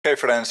Hey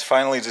friends,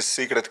 finally this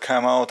secret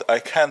came out. I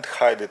can't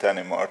hide it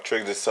anymore.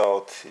 Check this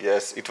out.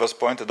 Yes, it was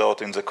pointed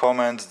out in the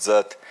comments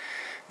that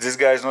this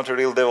guy is not a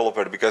real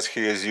developer because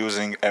he is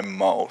using a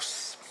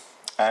mouse.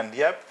 And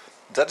yep,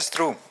 that is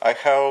true. I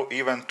have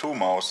even two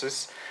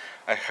mouses.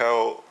 I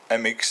have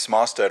MX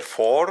Master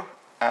 4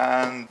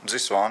 and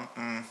this one,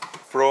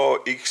 Pro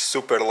X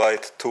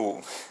Superlight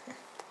 2.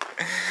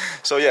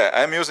 So yeah,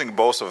 I'm using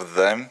both of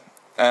them.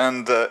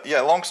 And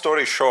yeah, long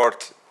story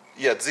short,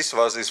 yeah, this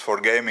was is for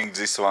gaming,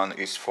 this one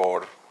is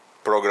for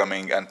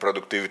programming and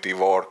productivity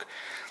work.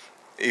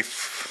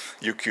 If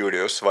you're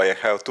curious why I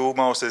have two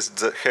mouses,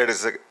 here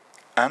is the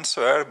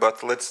answer,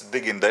 but let's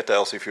dig in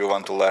details if you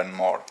want to learn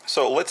more.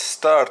 So let's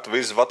start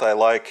with what I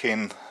like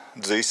in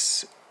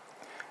this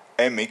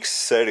MX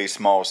series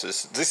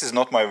mouses. This is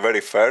not my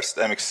very first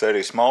MX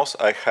series mouse.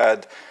 I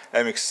had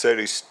MX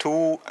series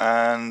 2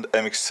 and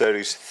MX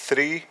series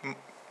 3,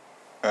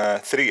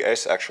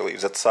 3S actually,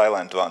 that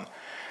silent one.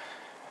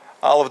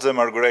 All of them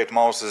are great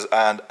mouses,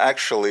 and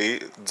actually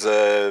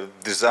the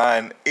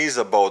design is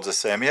about the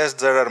same. Yes,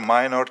 there are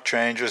minor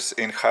changes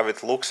in how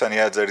it looks, and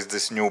yeah, there is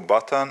this new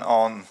button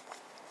on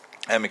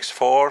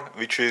MX4,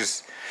 which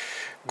is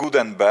good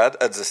and bad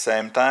at the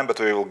same time, but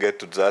we will get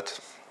to that.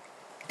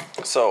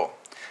 So,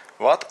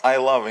 what I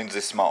love in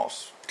this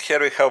mouse.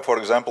 Here we have, for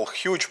example,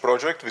 huge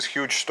project with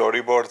huge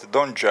storyboard.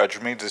 Don't judge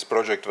me, this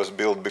project was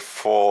built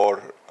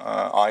before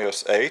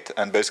iOS 8,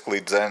 and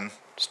basically then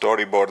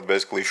storyboard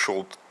basically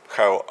should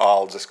have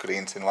all the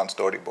screens in one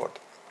storyboard.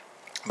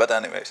 But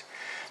anyways,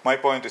 my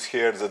point is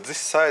here that this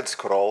side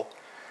scroll,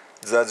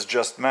 that's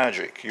just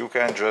magic. You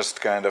can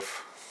just kind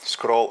of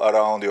scroll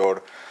around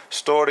your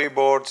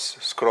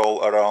storyboards,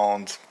 scroll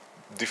around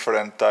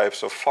different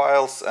types of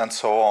files and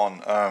so on.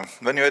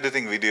 When you're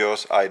editing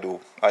videos, I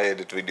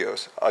edit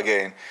videos.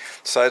 Again,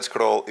 side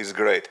scroll is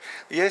great.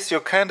 Yes, you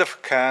kind of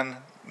can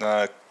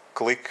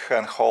click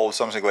and hold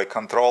something like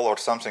control or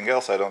something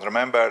else, I don't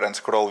remember, and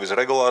scroll with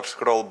regular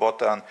scroll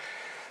button.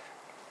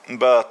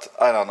 But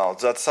I don't know,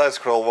 that side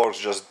scroll works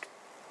just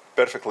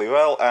perfectly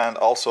well, and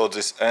also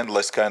this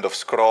endless kind of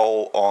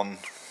scroll on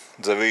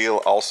the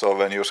wheel, also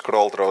when you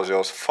scroll through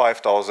those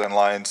 5,000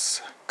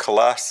 lines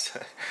class,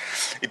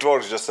 it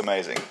works just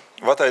amazing.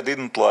 What I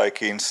didn't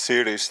like in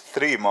Series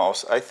 3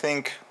 mouse, I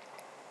think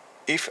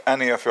if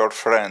any of your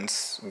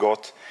friends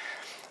got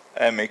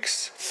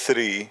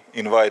MX3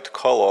 in white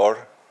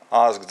color,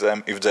 ask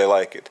them if they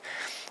like it.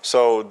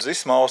 So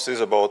this mouse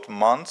is about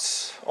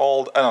months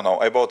old, I don't know,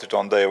 I bought it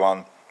on day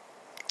one,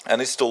 and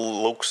it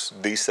still looks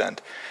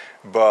decent,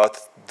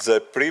 but the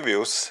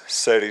previous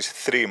Series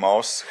 3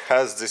 mouse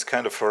has this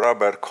kind of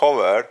rubber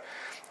cover,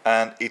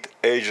 and it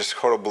ages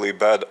horribly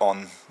bad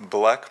on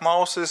black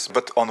mouses,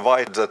 but on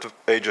white that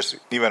ages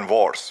even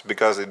worse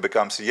because it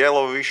becomes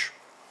yellowish.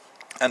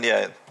 And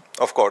yeah,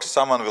 of course,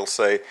 someone will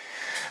say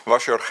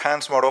wash your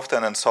hands more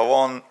often and so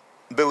on.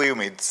 Believe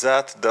me,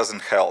 that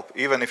doesn't help.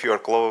 Even if you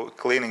are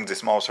cleaning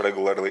this mouse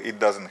regularly, it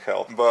doesn't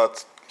help.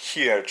 But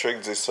here,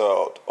 check this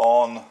out.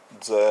 On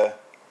the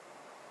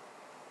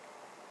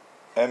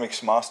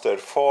MX Master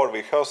 4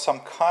 we have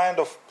some kind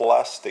of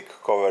plastic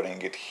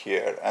covering it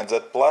here, and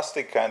that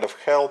plastic kind of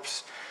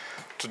helps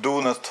to do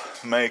not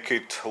make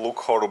it look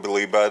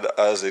horribly bad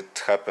as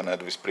it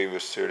happened with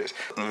previous series.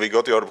 We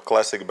got your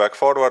classic back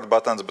forward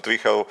buttons, but we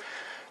have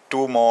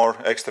two more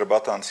extra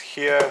buttons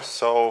here.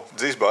 So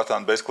this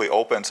button basically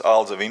opens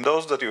all the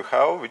windows that you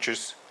have, which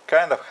is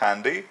kind of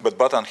handy, but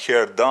button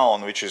here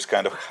down, which is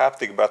kind of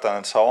haptic button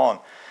and so on,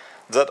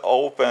 that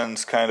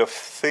opens kind of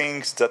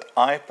things that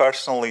I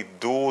personally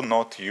do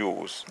not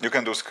use. You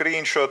can do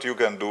screenshot, you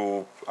can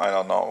do, I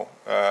don't know,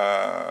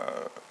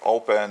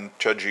 open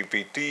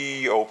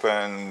ChatGPT,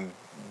 open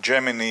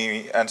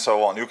Gemini and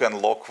so on. You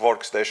can lock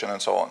workstation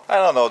and so on. I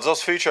don't know,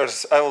 those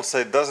features I will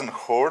say doesn't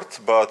hurt,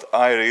 but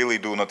I really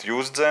do not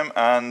use them,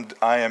 and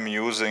I am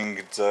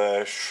using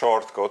the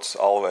shortcuts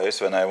always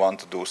when I want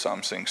to do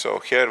something. So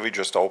here we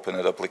just open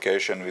an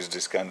application with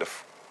this kind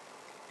of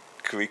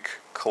quick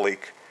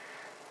click.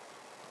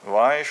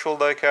 Why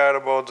should I care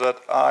about that?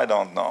 I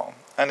don't know.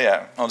 And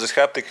yeah, on this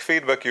haptic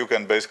feedback you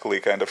can basically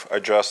kind of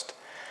adjust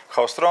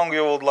how strong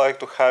you would like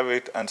to have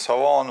it and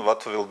so on,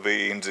 what will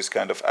be in this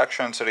kind of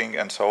actions ring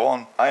and so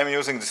on. I am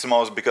using this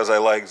mouse because I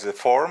like the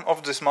form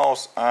of this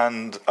mouse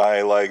and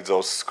I like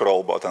those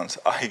scroll buttons.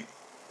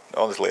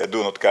 Honestly, I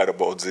do not care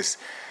about this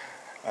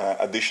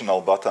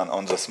additional button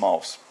on this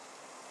mouse.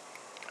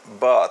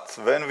 But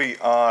when we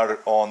are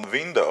on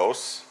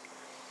Windows,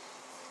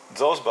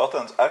 those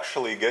buttons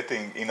actually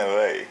getting in a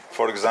way.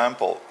 For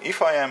example,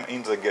 if I am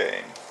in the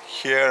game,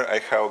 here I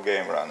have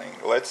game running.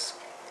 Let's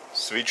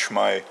switch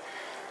my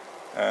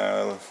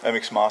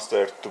MX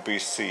Master to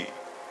PC.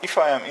 If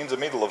I am in the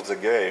middle of the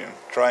game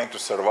trying to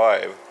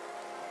survive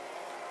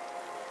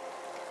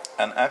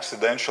and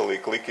accidentally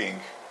clicking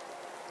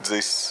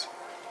this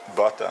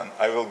button,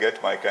 I will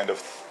get my kind of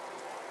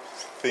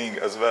thing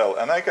as well,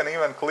 and I can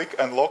even click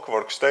and lock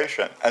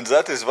workstation. And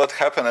that is what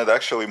happened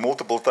actually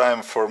multiple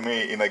times for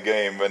me in a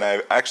game when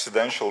I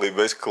accidentally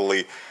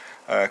basically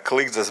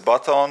clicked this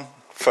button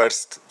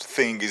first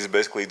thing is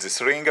basically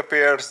this ring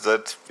appears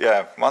that,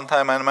 yeah, one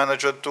time I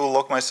managed to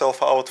lock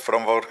myself out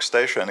from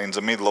workstation in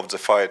the middle of the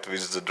fight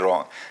with the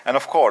drone. And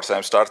of course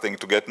I'm starting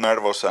to get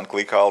nervous and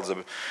click all the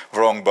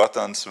wrong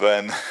buttons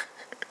when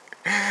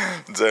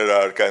there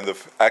are kind of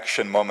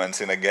action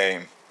moments in a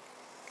game.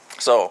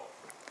 So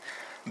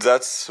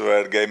that's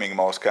where gaming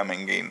mouse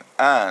coming in.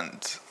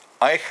 And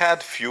I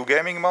had few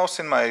gaming mouse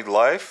in my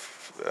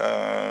life.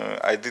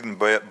 I didn't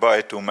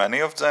buy too many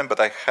of them, but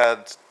I had,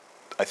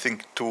 I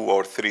think, 2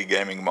 or 3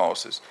 gaming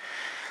mouses.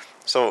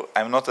 So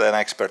I'm not an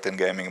expert in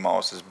gaming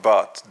mouses,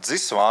 but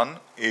this one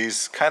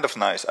is kind of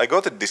nice. I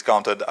got it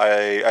discounted.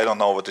 I don't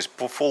know what is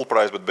full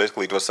price, but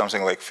basically it was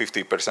something like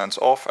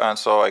 50% off, and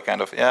so I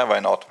kind of, yeah, why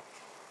not?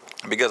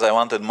 Because I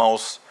wanted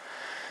mouse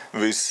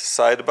with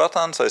side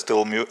buttons. I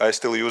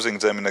still using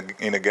them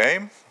in a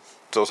game.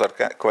 Those are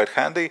quite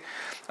handy,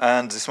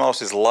 and this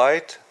mouse is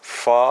light,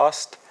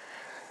 fast,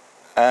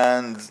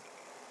 and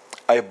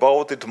I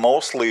bought it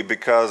mostly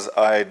because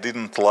I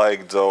didn't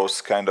like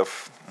those kind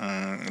of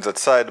that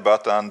side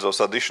buttons, those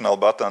additional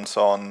buttons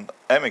on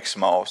MX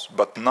mouse.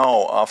 But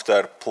now,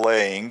 after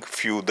playing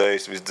few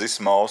days with this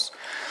mouse,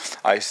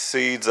 I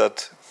see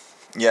that,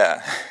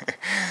 yeah,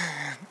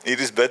 it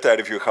is better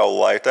if you have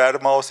lighter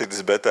mouse. It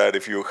is better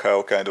if you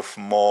have kind of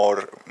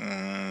more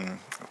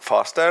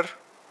faster,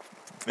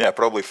 yeah,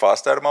 probably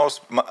faster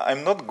mouse.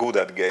 I'm not good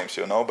at games,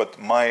 you know, but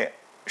my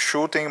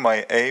shooting,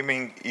 my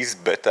aiming is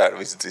better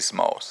with this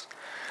mouse.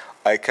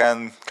 I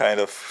can kind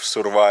of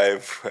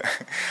survive,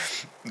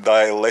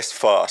 die less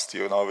fast,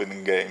 you know,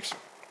 in games.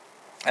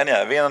 And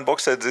yeah, we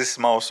unboxed this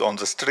mouse on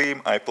the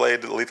stream. I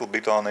played a little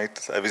bit on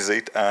it, with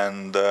it,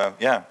 and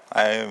yeah,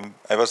 I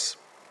was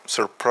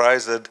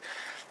surprised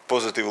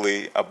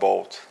positively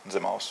about the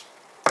mouse.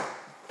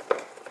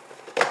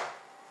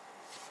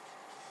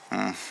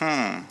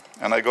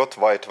 And I got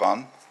white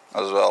one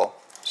as well.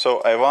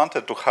 So I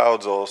wanted to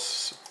have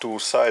those 2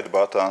 side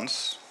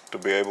buttons to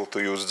be able to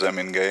use them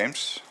in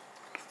games.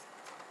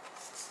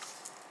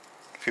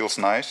 Feels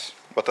nice.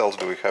 What else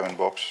do we have in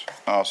box?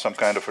 Some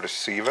kind of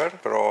receiver.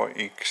 Pro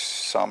X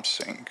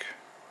something.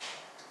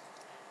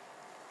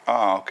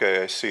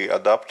 Okay, I see.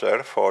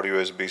 Adapter for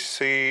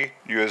USB-C,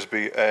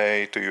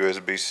 USB-A to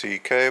USB-C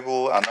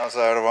cable.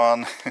 Another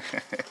one.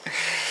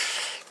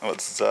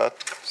 What's that?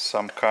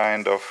 Some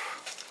kind of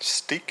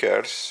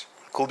stickers.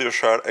 Could you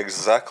share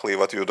exactly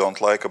what you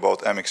don't like about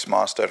MX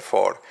Master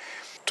 4?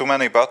 Too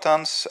many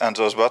buttons, and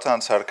those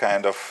buttons are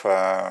kind of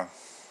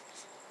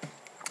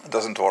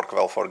doesn't work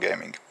well for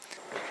gaming.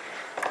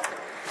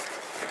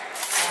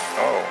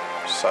 Oh,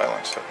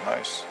 silencer,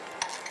 nice.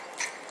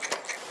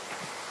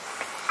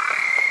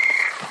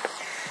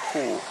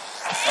 Cool.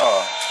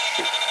 Oh,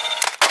 shit.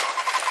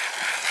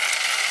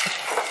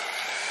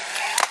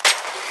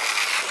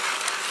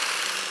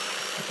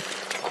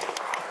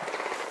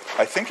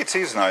 I think it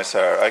is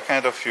nicer. I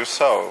kind of, you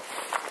saw,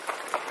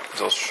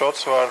 those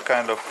shots were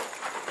kind of,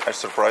 I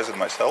surprised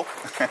myself.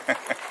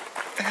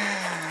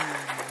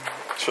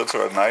 Shots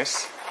were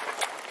nice.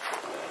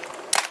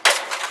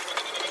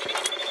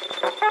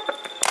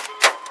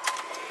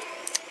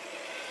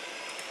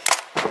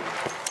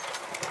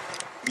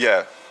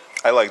 Yeah,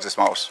 I like this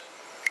mouse.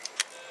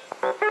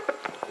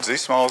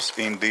 This mouse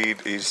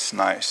indeed is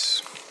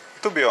nice.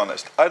 To be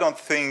honest, I don't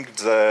think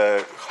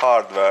the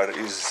hardware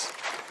is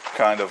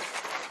kind of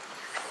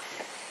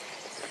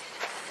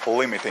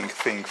limiting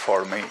thing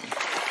for me.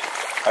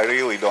 I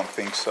really don't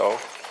think so.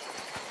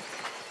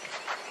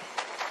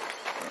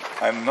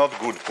 I'm not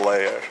good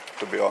player,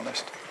 to be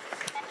honest.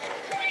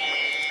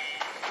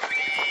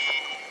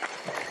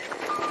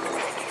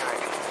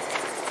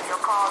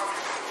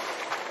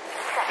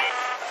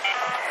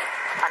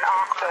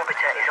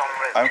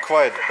 I'm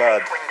quite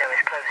bad. Window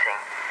is closing.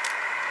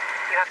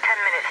 You have 10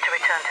 minutes to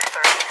return to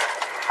Speranza.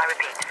 I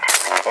repeat, 10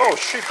 minutes. Oh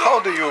shit, how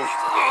did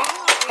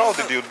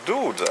you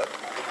do that?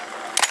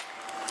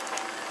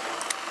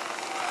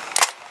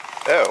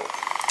 Oh.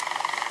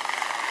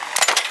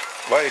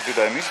 Why did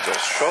I miss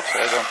those shots?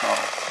 I don't know.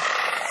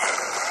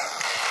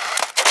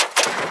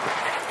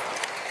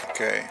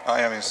 Okay,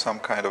 I am in some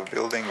kind of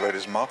building. Where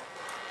is map?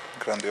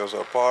 Grandiose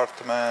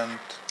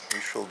apartment. We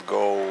should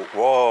go...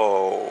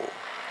 Whoa!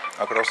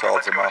 Across all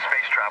the map.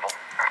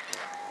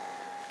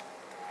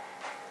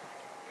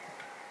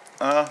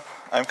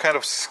 I'm kind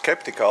of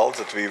skeptical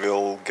that we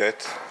will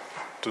get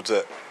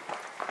to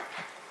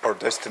our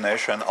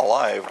destination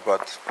alive,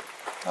 but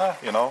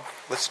you know,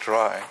 let's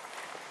try.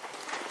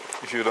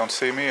 If you don't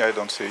see me, I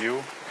don't see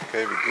you.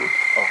 Okay, we good.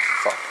 Oh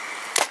fuck.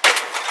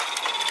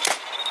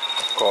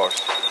 Of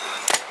course.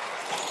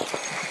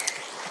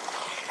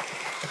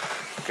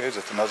 Okay,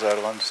 that another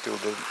one still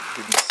didn't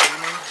see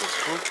me. That's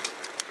good.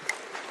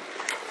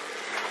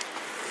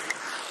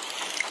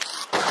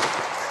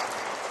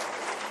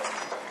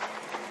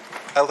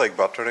 I'll take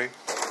battery.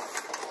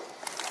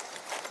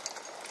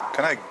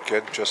 Can I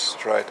get just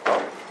straight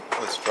up?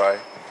 Let's try.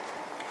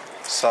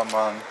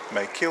 Someone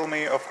may kill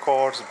me, of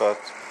course, but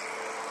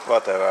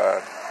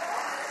whatever.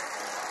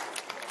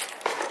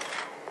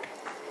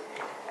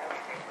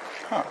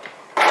 Huh.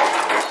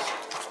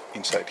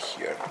 inside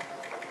here.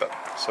 But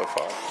so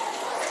far.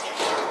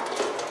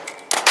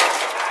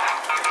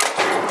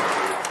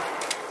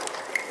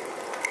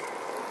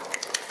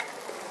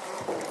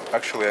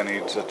 Actually, I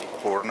need that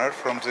corner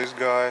from this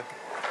guy.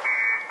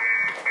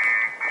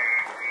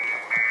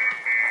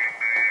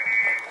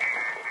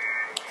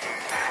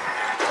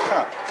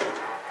 Huh.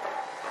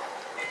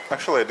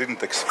 Actually, I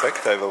didn't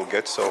expect I will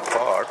get so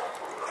far.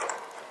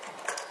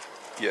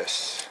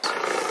 Yes.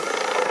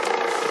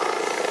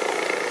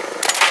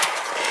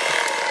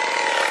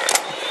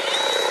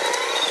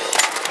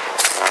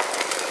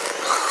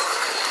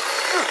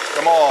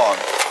 Come on!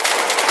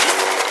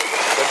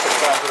 That's the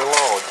time to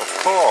reload. Of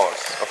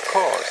course, of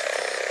course.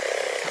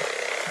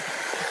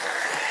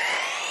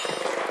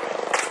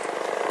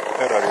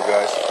 Where are you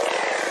guys?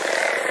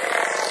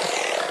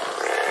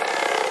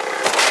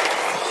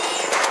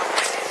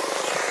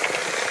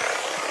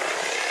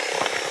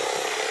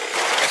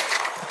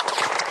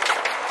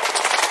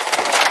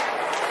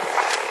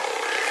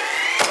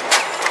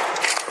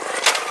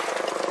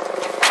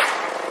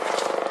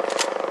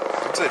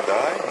 Did they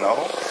die? No,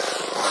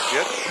 not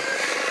yet.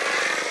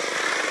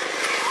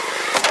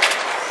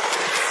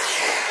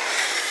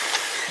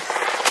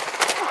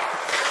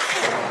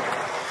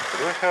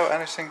 Do I have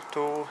anything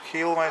to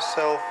heal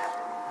myself?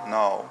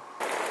 No.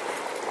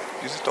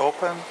 Is it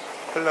open?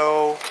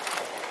 Hello?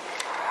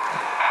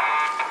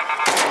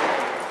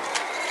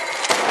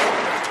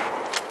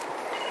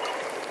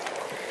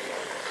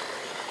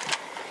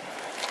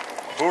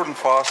 Burn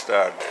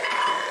faster.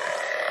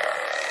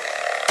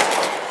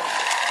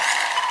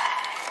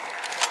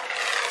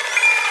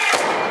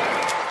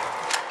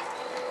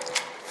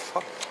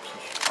 Fuck.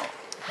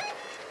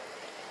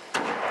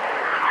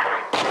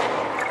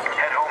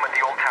 Head home at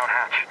the Old Town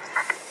Hatch.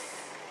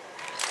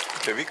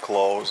 Okay, we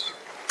close.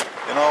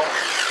 You know,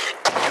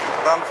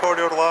 run for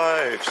your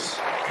lives.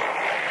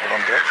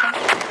 Wrong direction?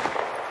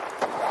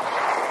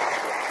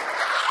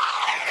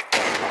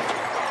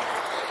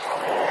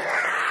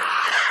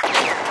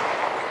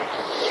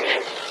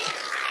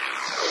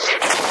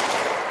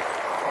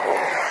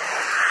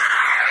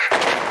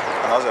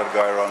 Another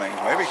guy running.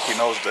 Maybe he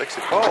knows the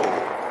exit. Oh,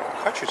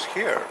 Hutch is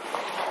here.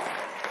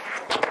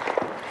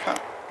 Huh.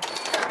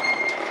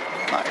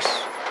 Nice.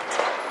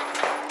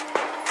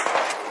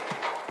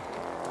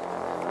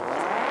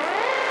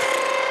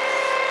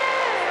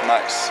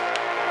 Nice.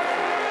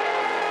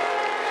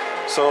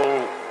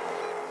 So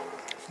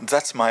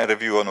that's my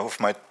review of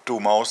my two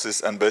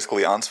mouses and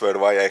basically answer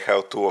why I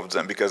have two of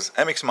them. Because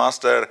MX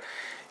Master,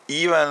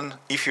 even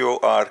if you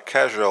are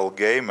casual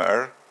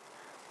gamer,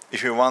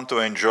 if you want to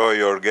enjoy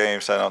your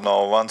games, I don't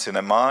know, once in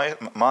a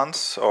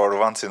month or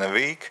once in a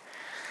week,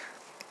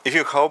 if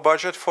you have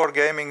budget for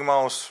gaming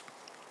mouse,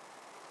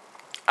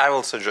 I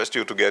will suggest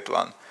you to get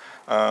one.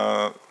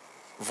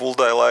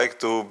 Would I like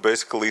to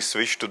basically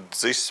switch to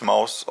this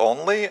mouse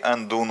only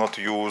and do not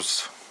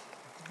use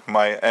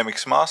my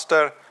MX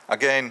Master?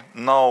 Again,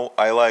 no,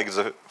 I like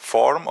the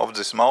form of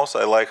this mouse,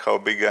 I like how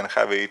big and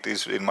heavy it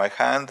is in my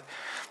hand,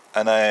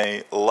 and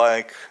I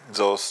like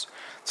those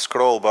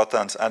scroll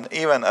buttons and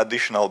even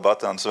additional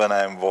buttons when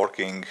I'm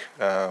working,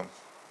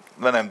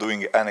 when I'm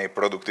doing any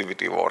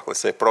productivity work, let's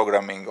say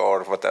programming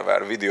or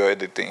whatever, video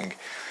editing,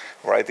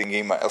 writing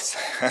emails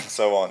and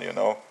so on, you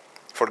know.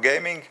 For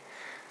gaming,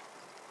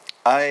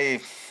 I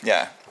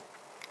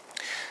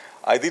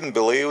didn't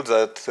believe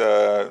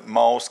that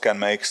mouse can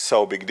make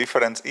so big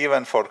difference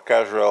even for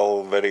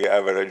casual, very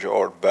average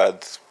or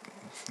bad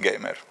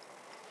gamer.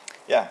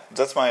 Yeah,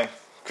 that's my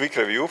quick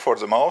review for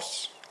the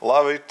mouse.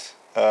 Love it.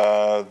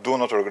 Do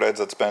not regret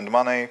that spend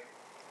money.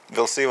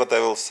 We'll see what I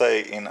will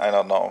say in, I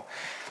don't know,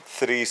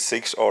 3,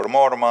 6 or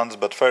more months,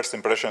 but first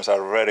impressions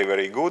are very,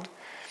 very good.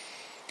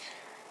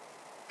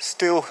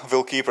 Still,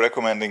 will keep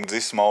recommending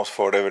this mouse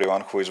for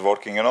everyone who is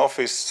working in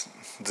office.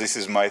 This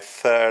is my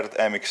third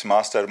MX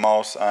Master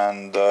mouse,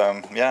 and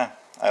yeah,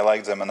 I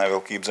like them and I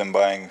will keep them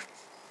buying.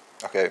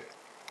 Okay,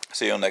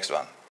 see you next one.